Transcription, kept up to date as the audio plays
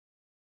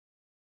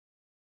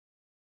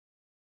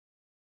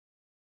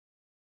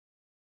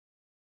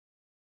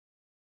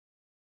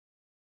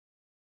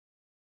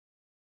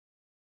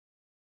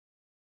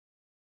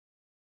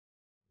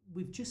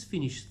We've just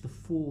finished the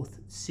 4th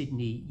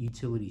Sydney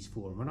Utilities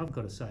Forum, and I've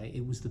got to say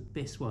it was the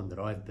best one that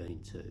I've been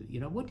to. You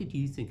know, what did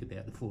you think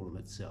about the forum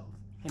itself,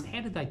 and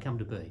how did they come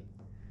to be?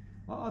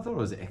 Well, I thought it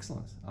was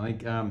excellent. I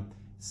think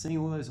seeing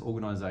all those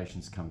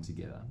organisations come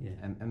together,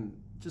 and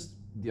just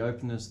the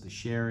openness, the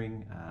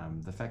sharing,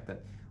 the fact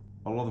that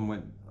all of them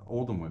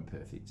weren't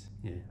perfect.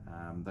 Yeah.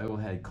 They all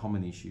had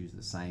common issues,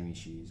 the same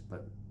issues,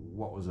 but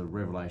what was a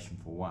revelation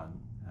for one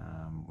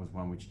was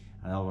one which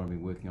another one I've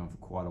been working on for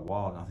quite a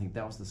while, and I think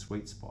that was the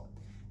sweet spot.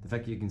 The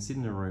fact that you can sit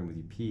in a room with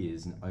your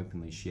peers and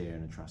openly share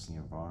in a trusting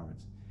environment.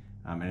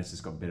 And it's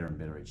just got better and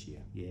better each year.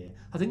 Yeah,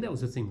 I think that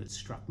was the thing that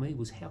struck me,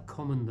 was how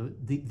common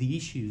the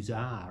issues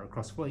are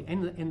across fleet,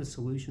 and the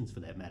solutions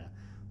for that matter.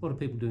 A lot of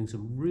people doing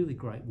some really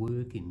great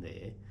work in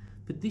there.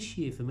 But this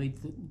year, for me,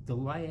 the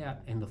layout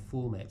and the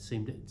format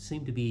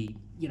seemed to be,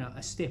 you know,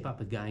 a step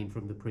up again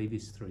from the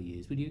previous 3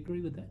 years. Would you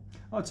agree with that?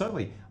 Oh,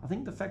 totally. I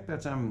think the fact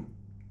that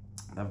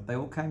they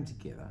all came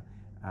together,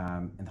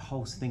 and the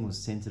whole thing was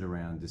centred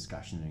around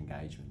discussion and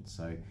engagement.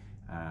 So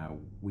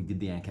we did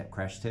the ANCAP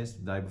crash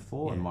test the day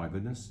before, and my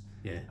goodness,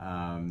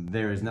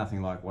 there is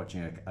nothing like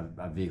watching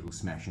a vehicle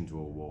smash into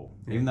a wall.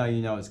 Yeah. Even though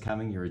you know it's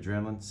coming, your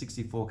adrenaline,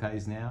 64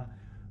 k's an hour,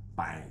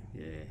 bang.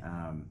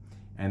 Yeah.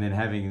 And then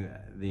having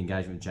the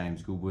engagement with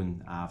James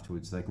Goodwin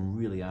afterwards, so they can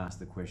really ask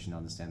the question,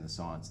 understand the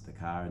science of the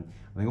car. And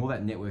I think all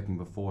that networking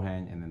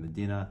beforehand and then the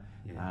dinner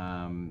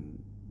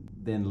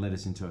then led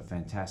us into a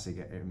fantastic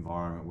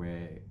environment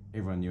where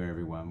everyone knew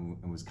everyone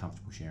and was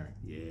comfortable sharing.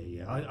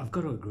 Yeah. I've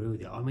got to agree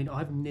with you. I mean,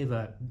 I've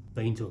never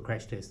been to a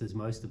crash test, as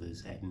most of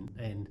us hadn't.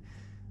 And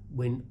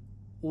when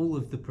all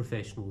of the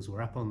professionals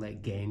were up on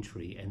that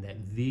gantry and that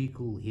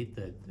vehicle hit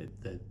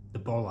the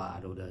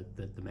bollard or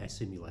the mass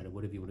simulator,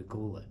 whatever you want to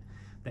call it,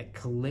 that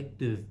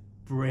collective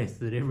breath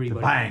that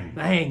everybody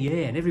bang,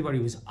 and everybody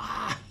was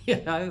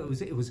you know,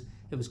 it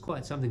was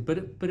quite something. But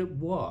it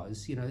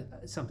was, you know,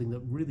 something that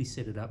really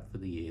set it up for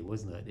the year,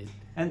 wasn't it?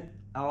 And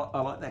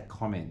I like that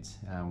comment,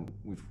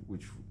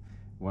 which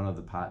one of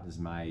the partners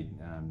made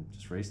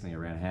just recently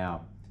around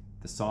how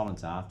the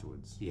silence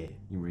afterwards. Yeah.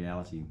 In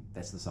reality,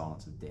 that's the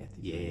silence of death.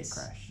 If you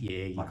crash.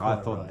 Yeah. Like I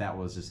thought that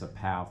was just a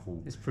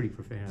powerful. It's pretty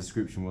profound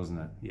description, wasn't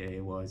it? Yeah,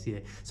 it was.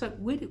 Yeah. So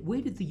where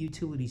did the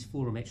Utilities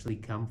Forum actually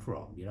come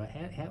from? You know,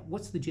 how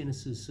what's the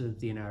genesis of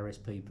the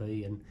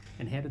NRSPP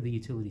and how did the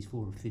Utilities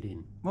Forum fit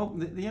in? Well,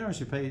 the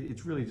NRSPP,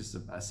 it's really just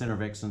a centre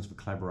of excellence for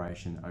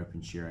collaboration,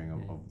 open sharing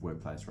of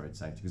workplace road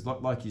safety. Because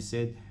like you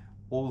said,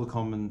 all the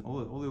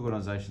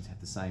organisations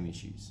have the same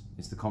issues.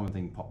 It's the common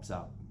thing pops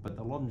up, but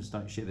a lot of them just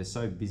don't share. They're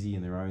so busy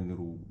in their own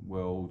little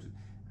world,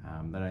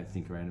 they don't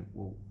think around it.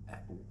 Well,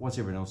 what's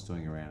everyone else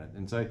doing around it?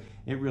 And so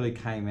it really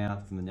came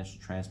out from the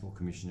National Transport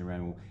Commission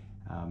around,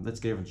 let's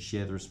get everyone to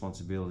share the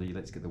responsibility.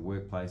 Let's get the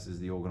workplaces,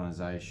 the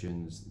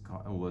organisations,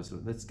 all those.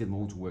 Let's get them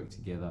all to work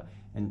together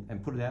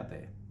and put it out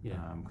there. Yeah.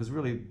 Because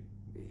really,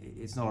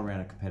 it's not around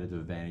a competitive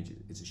advantage.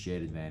 It's a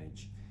shared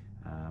advantage.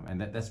 And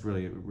that's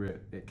really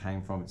where it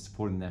came from. It's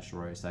supporting the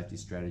National Road Safety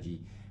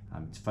Strategy.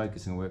 It's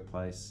focusing on the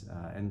workplace,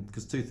 and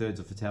because 2/3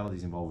 of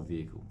fatalities involve a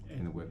vehicle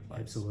in the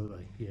workplace.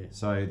 Absolutely, yeah.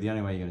 So the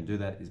only way you're going to do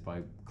that is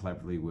by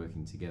collaboratively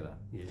working together.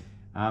 Yeah.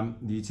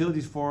 The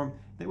Utilities Forum,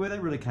 where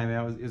that really came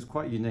out, was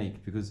quite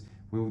unique because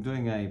we were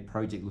doing a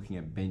project looking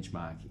at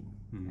benchmarking,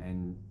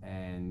 and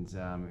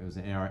it was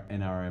an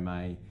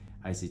NRMA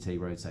ACT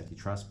Road Safety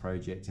Trust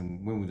project.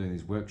 And when we were doing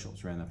these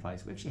workshops around the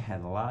place, we actually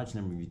had a large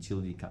number of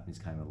utility companies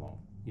came along.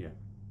 Yeah.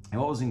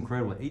 And what was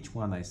incredible, each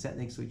one, they sat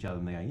next to each other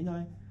and they go, you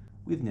know,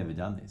 we've never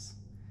done this.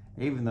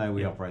 Even though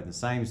we operate in the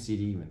same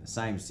city, in the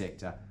same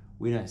sector,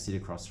 we don't sit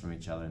across from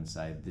each other and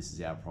say, this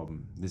is our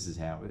problem, this is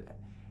how,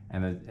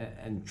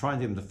 and trying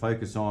to get them to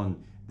focus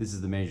on, this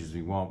is the measures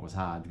we want, was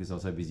hard because I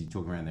was so busy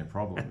talking around their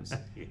problems.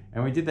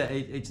 And we did that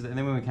each of them. And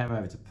then when we came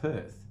over to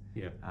Perth,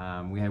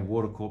 we had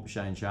Water Corp,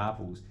 Shane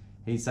Sharples.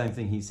 He's same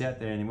thing, he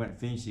sat there and he went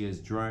finished, he goes,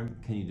 Jerome,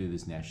 can you do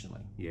this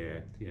nationally? Yeah.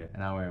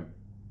 And I went,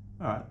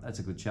 all right, that's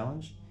a good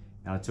challenge.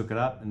 And I took it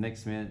up, and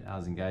next minute I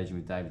was engaging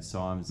with David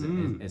Symes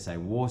at SA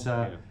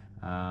Water,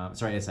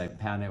 SA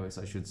Power Networks,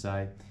 I should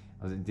say.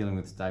 I was dealing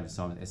with David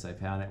Symes at SA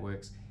Power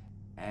Networks,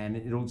 and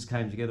it all just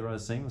came together rather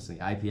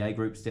seamlessly. APA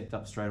Group stepped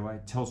up straight away.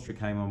 Telstra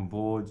came on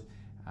board.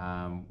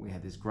 We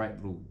had this great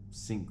little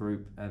sync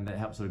group, and that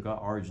helped sort of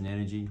got Origin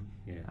Energy,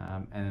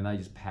 and then they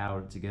just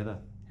powered it together.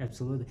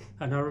 Absolutely.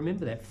 And I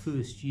remember that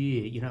first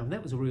year, you know, and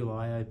that was a real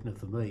eye-opener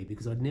for me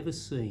because I'd never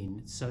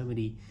seen so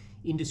many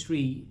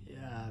industry,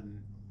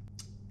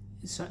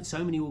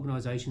 so many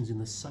organisations in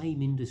the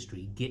same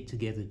industry get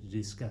together to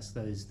discuss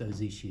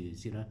those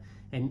issues, you know,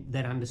 and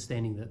that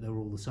understanding that they're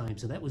all the same.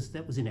 So that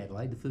was in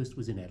Adelaide. The first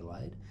was in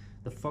Adelaide.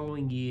 The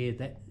following year,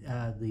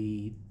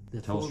 the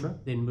Telstra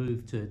then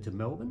moved to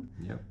Melbourne,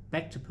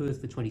 back to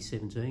Perth for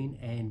 2017,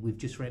 and we've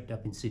just wrapped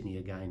up in Sydney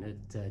again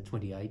at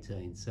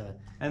 2018. So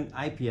and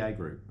APA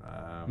Group,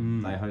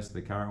 they hosted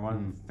the current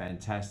one,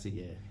 fantastic.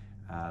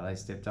 They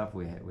stepped up.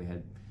 We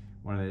had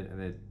one of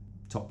their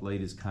top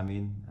leaders come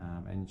in,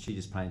 and she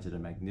just painted a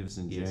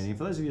magnificent journey. And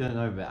for those of you who don't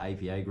know about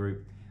APA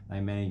Group, they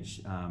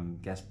manage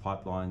gas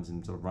pipelines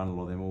and sort of run a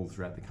lot of them all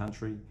throughout the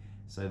country.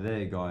 So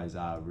their guys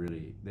are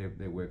really,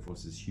 their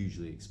workforce is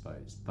hugely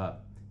exposed.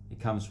 But it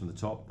comes from the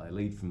top, they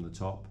lead from the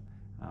top,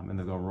 and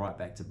they've gone right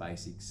back to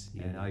basics.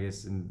 Yeah. And I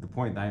guess the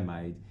point they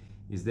made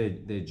is their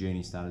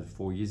journey started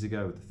 4 years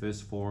ago with the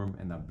first forum,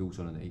 and they've built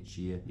on it each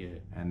year. Yeah.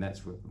 And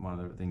that's one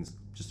of the things,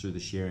 just through the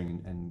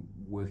sharing and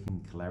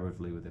working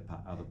collaboratively with their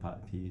other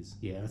peers.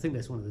 Yeah, I think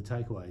that's one of the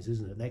takeaways,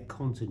 isn't it? That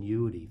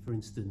continuity. For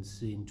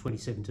instance, in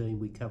 2017,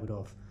 we covered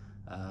off,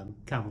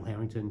 Carmel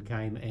Harrington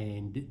came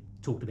and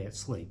talked about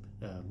sleep,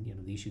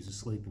 the issues of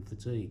sleep and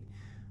fatigue.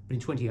 But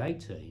in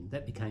 2018,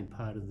 that became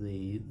part of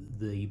the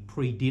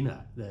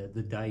pre-dinner,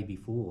 the day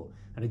before.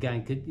 And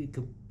again,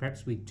 could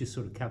perhaps we just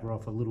sort of cover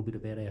off a little bit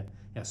about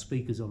our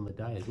speakers on the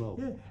day as well?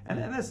 Yeah,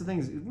 and that's the thing,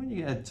 is when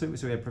you had two,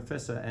 so we had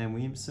Professor Anne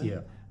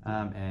Williamson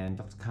and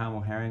Dr. Carmel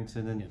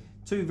Harrington, and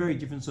two very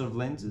different sort of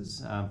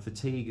lenses,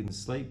 fatigue and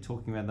sleep,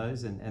 talking about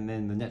those, and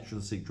then the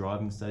naturalistic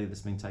driving study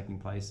that's been taking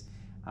place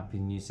up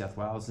in New South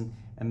Wales,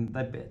 and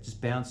they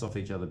just bounce off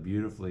each other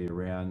beautifully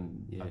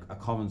around a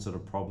common sort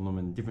of problem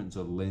and different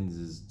sort of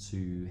lenses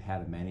to how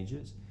to manage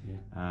it.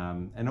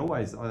 And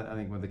always, I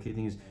think one of the key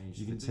things is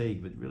you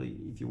fatigue, but really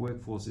if your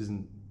workforce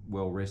isn't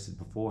well rested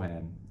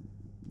beforehand,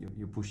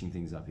 you're pushing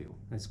things uphill.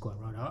 That's quite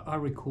right. I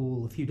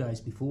recall a few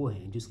days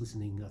beforehand just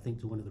listening, I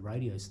think, to one of the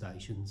radio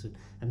stations,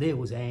 and there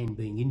was Anne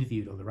being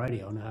interviewed on the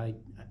radio, and I,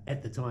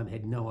 at the time,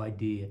 had no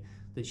idea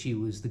that she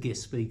was the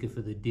guest speaker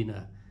for the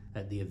dinner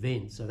at the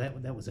event. So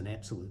that was an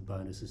absolute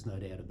bonus, there's no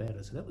doubt about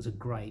it. So that was a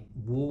great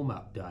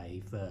warm-up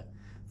day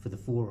for the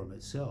forum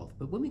itself.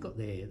 But when we got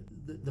there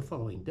the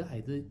following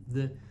day,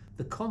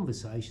 the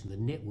conversation, the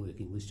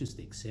networking was just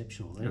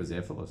exceptional. It was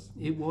effortless.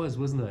 It was,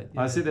 wasn't it?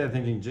 I sit there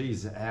thinking,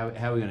 geez, how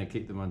are we going to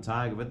keep them on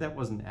target? But that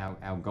wasn't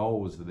our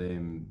goal. Was for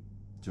them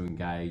to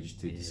engage,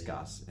 to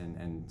discuss,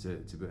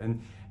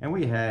 and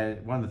we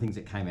had one of the things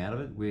that came out of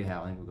it.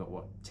 I think we've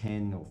got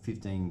 10 or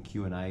 15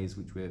 Q&As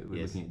which we're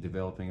looking at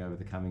developing over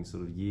the coming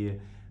sort of year.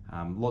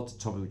 Lots of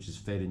topics which is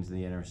fed into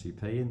the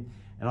NRSPP,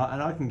 and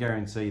I can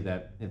guarantee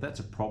that if that's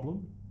a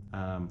problem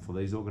for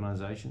these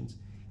organisations,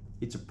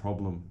 it's a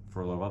problem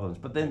for a lot of others.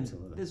 But then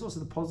there's also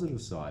the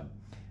positive side.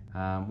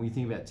 When you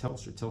think about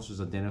Telstra's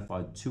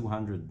identified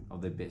 200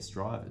 of their best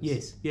drivers.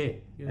 Yes, yeah.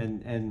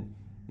 And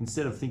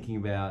instead of thinking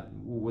about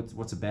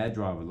what's a bad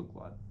driver look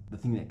like, the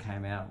thing that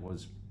came out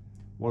was,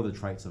 what are the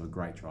traits of a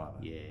great driver?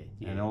 Yeah.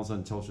 And all of a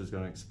sudden Telstra's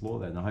going to explore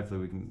that, and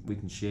hopefully we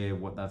can share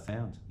what they've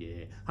found.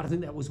 Yeah, I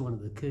think that was one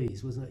of the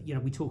keys, wasn't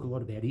it? We talk a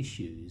lot about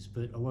issues,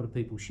 but a lot of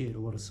people shared a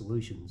lot of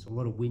solutions, a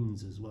lot of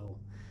wins as well.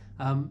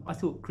 I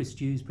thought Chris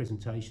Dew's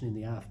presentation in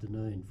the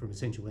afternoon from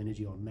Essential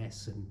Energy on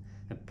mass and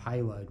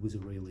payload was a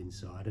real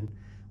insight, and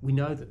we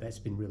know that that's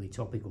been really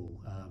topical.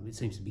 It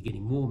seems to be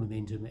getting more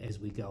momentum as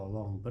we go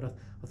along, but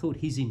I thought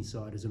his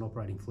insight as an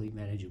operating fleet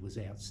manager was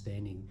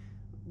outstanding.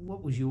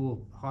 What was your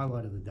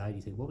highlight of the day, do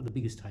you think? What were the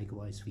biggest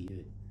takeaways for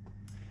you?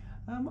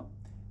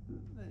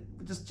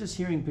 Just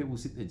hearing people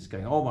sit there just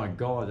going, oh my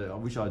God, I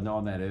wish I'd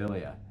known that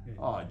earlier. Yeah.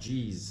 Oh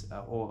geez,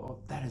 or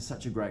that is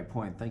such a great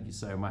point, thank you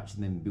so much,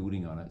 and then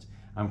building on it.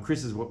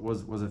 Chris's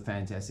was a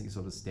fantastic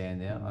sort of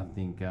standout. I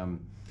think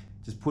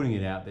just putting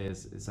it out there,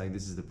 saying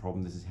this is the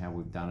problem, this is how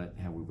we've done it,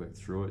 how we've worked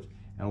through it,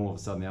 and all of a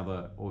sudden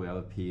all the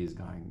other peers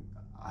going,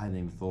 I hadn't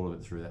even thought of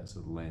it through that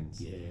sort of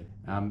lens. Yeah.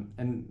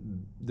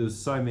 And there's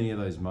so many of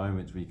those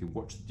moments where you could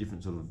watch the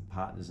different sort of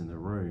partners in the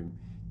room,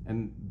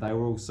 and they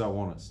were all so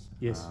honest.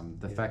 Yes.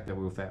 The fact that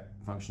we were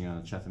functioning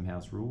under Chatham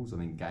House rules, I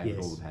think, gave it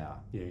all the power.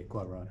 Yeah,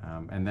 quite right.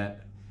 And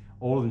that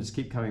all of them just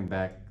keep coming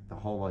back, the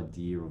whole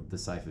idea of the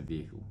safer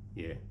vehicle.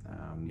 Yeah.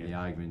 The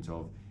argument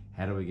of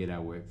how do we get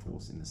our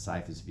workforce in the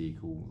safest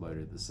vehicle,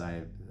 loaded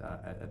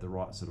at the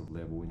right sort of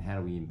level, and how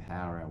do we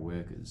empower our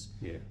workers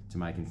to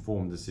make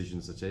informed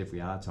decisions, such as if we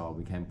are told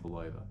we can pull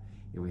over,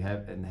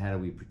 and how do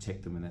we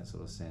protect them in that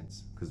sort of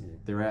sense? Because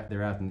they're out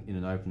in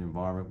an open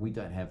environment. We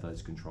don't have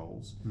those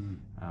controls.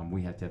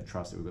 We have to have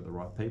trust that we've got the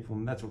right people,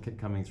 and that's what kept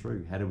coming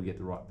through. How do we get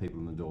the right people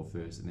in the door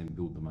first, and then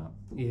build them up?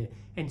 Yeah,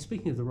 and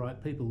speaking of the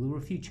right people, there were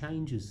a few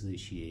changes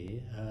this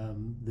year.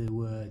 There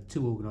were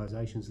two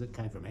organisations that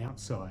came from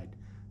outside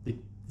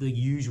the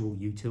usual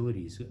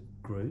utilities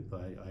group,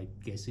 I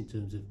guess, in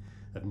terms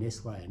of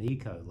Nestle and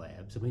Eco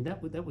Labs. I mean,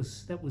 that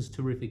was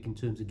terrific in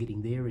terms of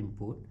getting their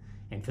input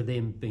and for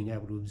them being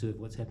able to observe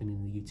what's happening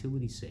in the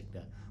utility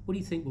sector. What do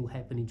you think will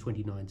happen in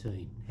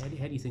 2019? How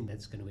do you think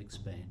that's going to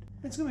expand?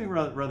 It's going to be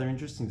rather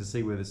interesting to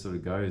see where this sort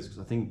of goes, because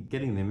I think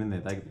getting them in there,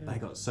 they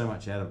got so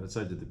much out of it,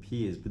 so did the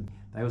peers, but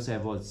they also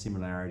have a lot of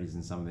similarities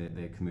in some of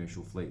their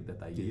commercial fleet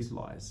that they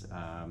utilise.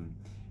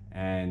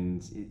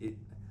 And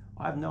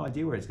I have no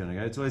idea where it's going to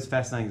go. It's always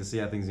fascinating to see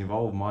how things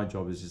evolve. My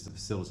job is just a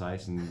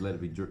facilitation and let it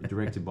be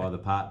directed by the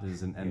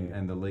partners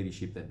and the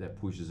leadership that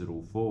pushes it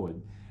all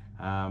forward.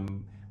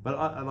 But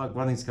I like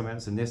one thing's come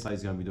out. So Nestle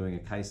is going to be doing a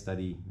case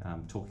study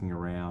talking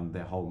around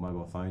their whole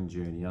mobile phone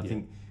journey. I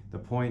think the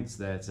points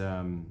that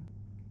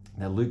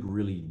Luke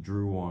really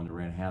drew on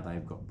around how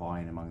they've got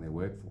buy-in among their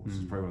workforce is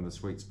probably one of the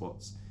sweet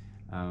spots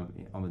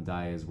on the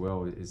day as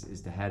well,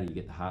 is to how do you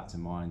get the hearts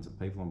and minds of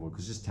people on board,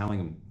 because just telling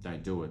them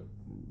don't do it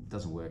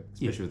doesn't work,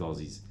 especially with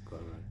Aussies.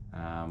 Quite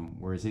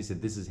Whereas he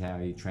said this is how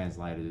he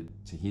translated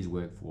it to his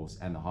workforce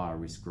and the higher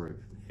risk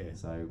group. Yeah.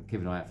 So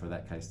keep an eye out for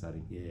that case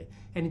study. Yeah,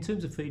 and in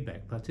terms of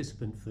feedback,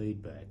 participant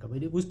feedback, I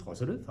mean, it was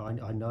positive.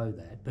 I know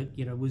that, but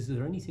was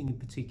there anything in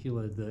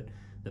particular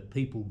that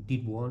people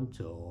did want,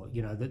 or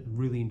that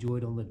really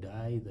enjoyed on the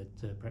day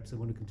that perhaps they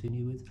want to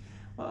continue with?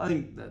 Well, I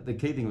think the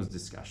key thing was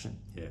discussion.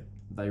 Yeah,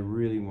 they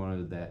really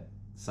wanted that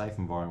safe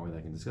environment where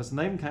they can discuss, and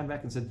they even came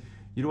back and said,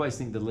 you'd always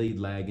think the lead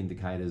lag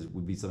indicators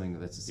would be something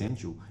that's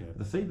essential. Yeah.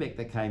 The feedback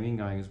that came in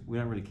going is, we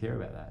don't really care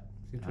about that.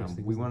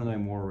 We want to know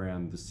more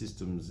around the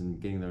systems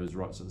and getting those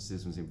right sort of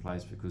systems in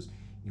place, because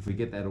if we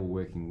get that all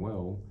working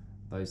well,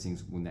 those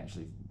things will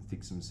naturally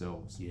fix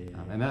themselves. Yeah.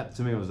 And that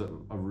to me was a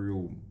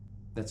real,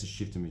 that's a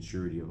shift in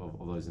maturity of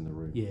those in the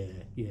room.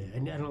 Yeah,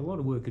 and a lot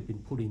of work had been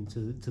put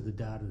into the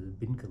data that had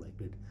been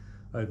collected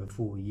over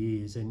 4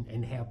 years,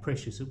 and how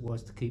precious it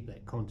was to keep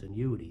that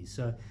continuity.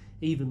 So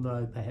even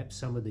though perhaps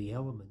some of the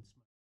elements,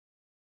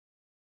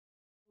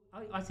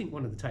 I think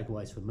one of the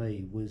takeaways for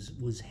me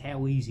was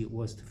how easy it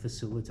was to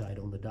facilitate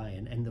on the day,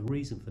 and the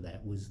reason for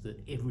that was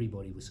that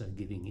everybody was so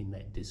giving in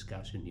that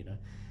discussion,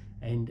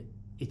 and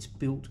it's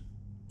built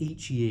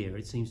each year.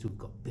 It seems to have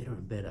got better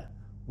and better.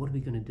 What are we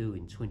going to do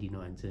in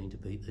 2019 to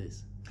beat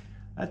this?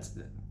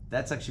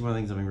 That's actually one of the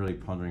things I've been really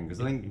pondering, because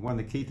I think one of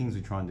the key things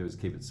we try and do is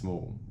keep it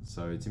small.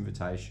 So it's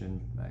invitation,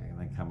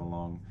 they come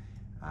along,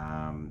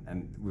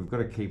 and we've got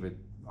to keep it.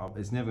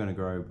 It's never going to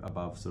grow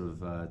above sort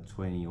of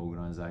 20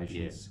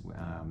 organisations.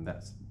 Yeah.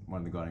 That's one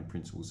of the guiding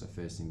principles. So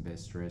first in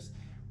best stress,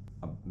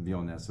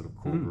 beyond that sort of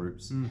core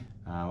groups.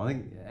 I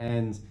think,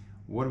 and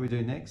what do we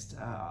do next?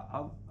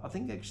 I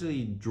think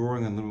actually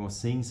drawing a little more,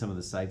 seeing some of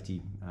the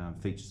safety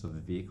features of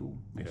the vehicle,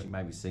 actually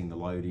maybe seeing the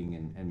loading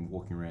and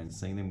walking around and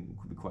seeing them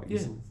could be quite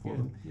useful for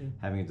them. Yeah.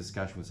 Having a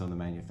discussion with some of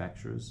the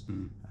manufacturers.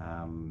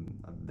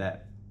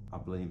 That, I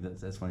believe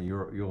that's one of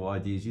your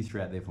ideas you threw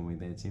out there for me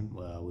there, Tim.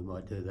 Well, we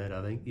might do that,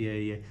 I think.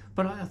 Yeah.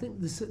 But I think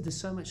there's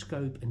so much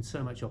scope and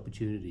so much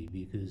opportunity,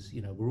 because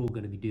we're all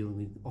going to be dealing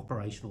with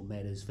operational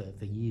matters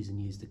for years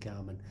and years to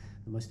come, and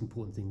the most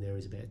important thing there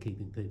is about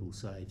keeping people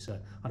safe. So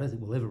I don't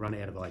think we'll ever run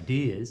out of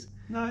ideas.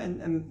 No,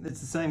 and it's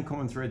the same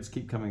common threads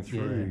keep coming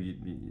through.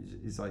 Yeah.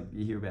 It's like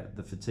you hear about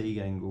the fatigue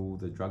angle,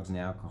 the drugs and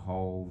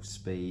alcohol,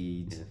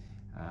 speed. Yeah.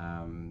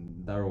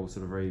 They're all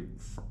sort of very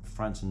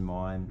front in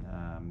mind,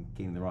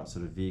 getting the right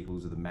sort of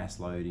vehicles with the mass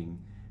loading,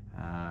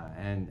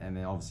 and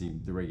then obviously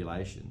the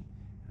regulation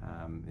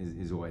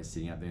is always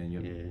sitting up there,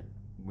 and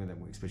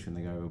especially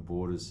when they go over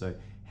borders. So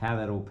how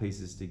that all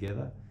pieces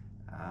together,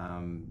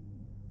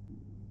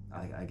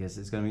 I guess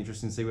it's going to be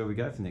interesting to see where we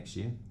go for next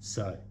year.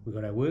 So we've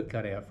got our work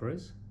cut out for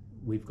us.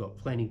 We've got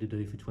planning to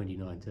do for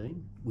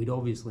 2019. We'd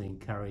obviously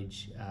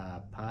encourage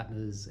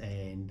partners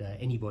and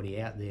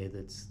anybody out there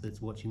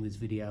that's watching this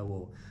video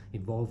or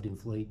involved in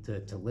fleet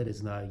to let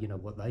us know,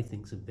 what they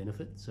think's of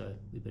benefit. So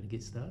we better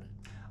get started.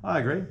 I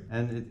agree,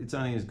 and it's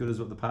only as good as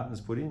what the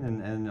partners put in.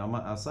 And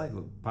I'll say,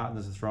 look,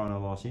 partners are throwing a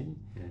lot in,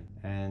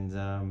 and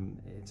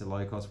it's a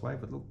low cost way.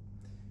 But look,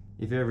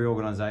 if every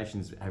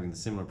organisation's having the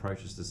similar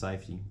approaches to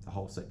safety, the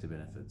whole sector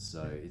benefits.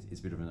 So it's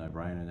a bit of a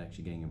no-brainer in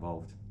actually getting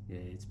involved. Yeah,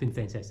 it's been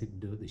fantastic to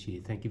do it this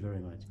year. Thank you very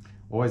much.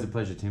 Always a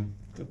pleasure, Tim.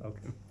 You're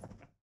welcome.